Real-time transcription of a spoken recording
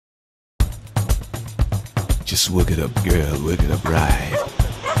Just work it up, girl, work it up right.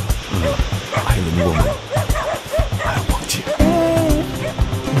 Island woman, I want you.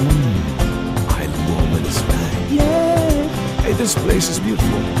 Island woman is right. Hey, this place is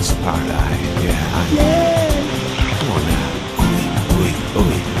beautiful. It's a paradise. Yeah, come on now.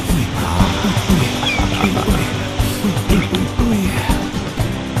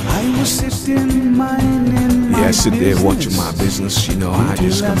 I was sitting minding my I sit there watching my business. You know, I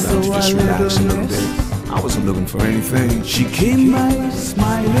just come down to just relax a little bit. I wasn't looking for anything. She came by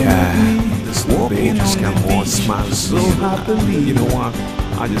smiling Yeah, at me, this little baby just got on smiling so so happily. You know what?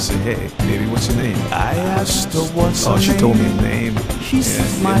 I just said, hey, baby, what's your name? I asked her what's her Oh, she name. told me her name. She Yeah,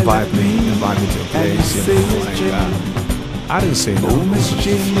 smiled invite at me me to your place. and You know, said, like, Jane, I didn't say no. oh, Miss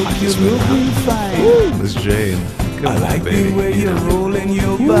Jane, I look, just you're went around. looking fine. Ooh, Miss Jane. Come I on, like baby. the way You you're know. rolling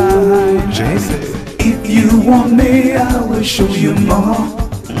your behind. Jane. If you want me, I will show you more.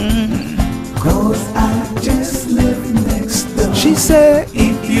 Cause I just live next door. She said,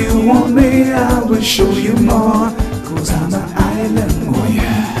 if you want me, I will show you more. Cause I'm an island woman. Oh,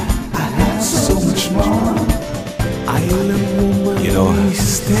 yeah. I have so much more. Island woman. You know,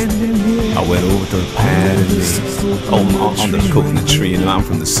 standing here. I went over to the pad and on the coconut tree. You know, I'm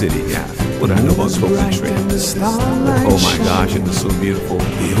from the city. Yeah. What I know about coconut tree? Oh my gosh, it was so beautiful.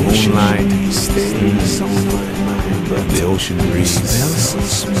 The moonlight, the ocean breeze. So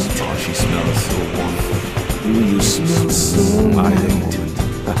sweet. Oh, she smells so wonderful. You smell so Island right. woman.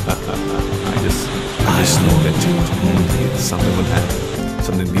 I just know that something will happen.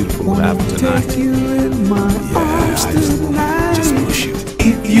 Something beautiful will happen tonight. Take you in my arms tonight. Just push it.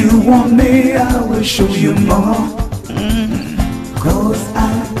 If you want me, I will show you more. Cause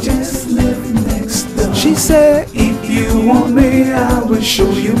I just live next door. She said, if you want me, I will show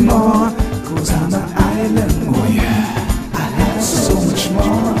you more. Cause I'm an island woman. Oh, yeah. I have so much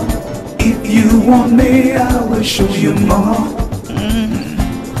more. If you want me, I will show you more.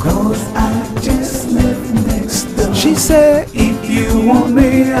 Cause I just live next door. She said, if you want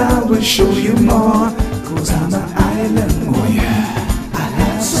me, I will show you more. Cause I'm an island woman. Oh, yeah. I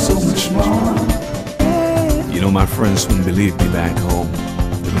have so much more. You know, my friends wouldn't believe me back home.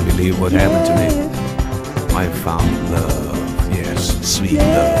 They wouldn't believe what happened to me. I found love, yes, sweet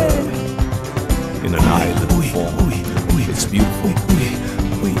love, in an island form. It's beautiful.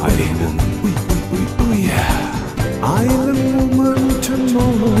 Island woman. Yeah. Island woman,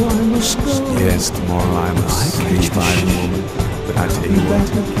 tomorrow I must go. Yes, tomorrow I must leave Island woman. But I tell you what,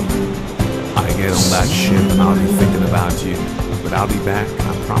 I get on that ship and I'll be thinking about you. But I'll be back,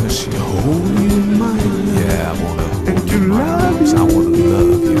 I promise you. Hold you in my love. Yeah, I wanna hold you in my arms. I wanna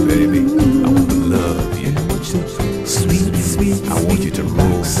love you, baby. I wanna love you. Sweet, sweet. I want you to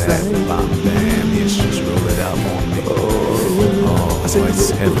roll that bam bam. Yes, just roll it up on me. Oh, it's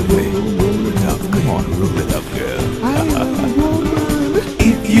heavenly. Roll it up. Come on, roll it up, girl.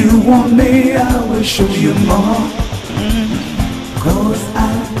 If you want me, I will show you more. Cause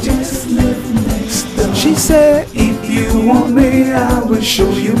I just live next door. She said, if you want me, I will show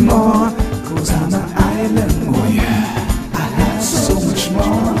you more. Cause I'm an island woman. Oh, yeah. I have so much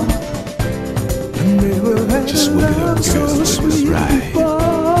more. Just work it up, girl. This was right.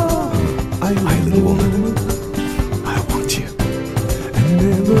 Island woman, I want you.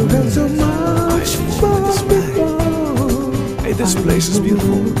 Island woman is right. Hey, this place is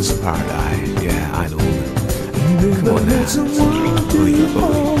beautiful. It's a paradise. Yeah, island woman. Come on now.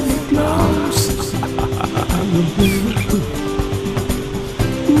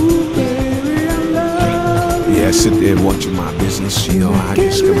 Yeah, I sit there watching my business. You know, I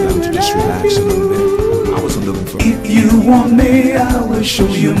just come down to just relax a little bit. I wasn't looking for. If you want me, I will show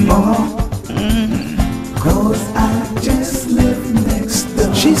you more. Cause I just live next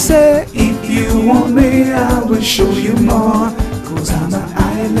door. She said, if you want me, I will show you more. Cause I'm an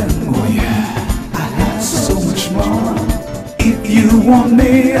island woman. Oh, yeah. I have so much more. If you want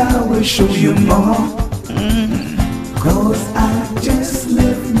me, I will show you more. Cause I just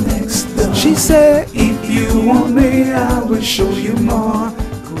live next door. She said, if you want me, I will show you more.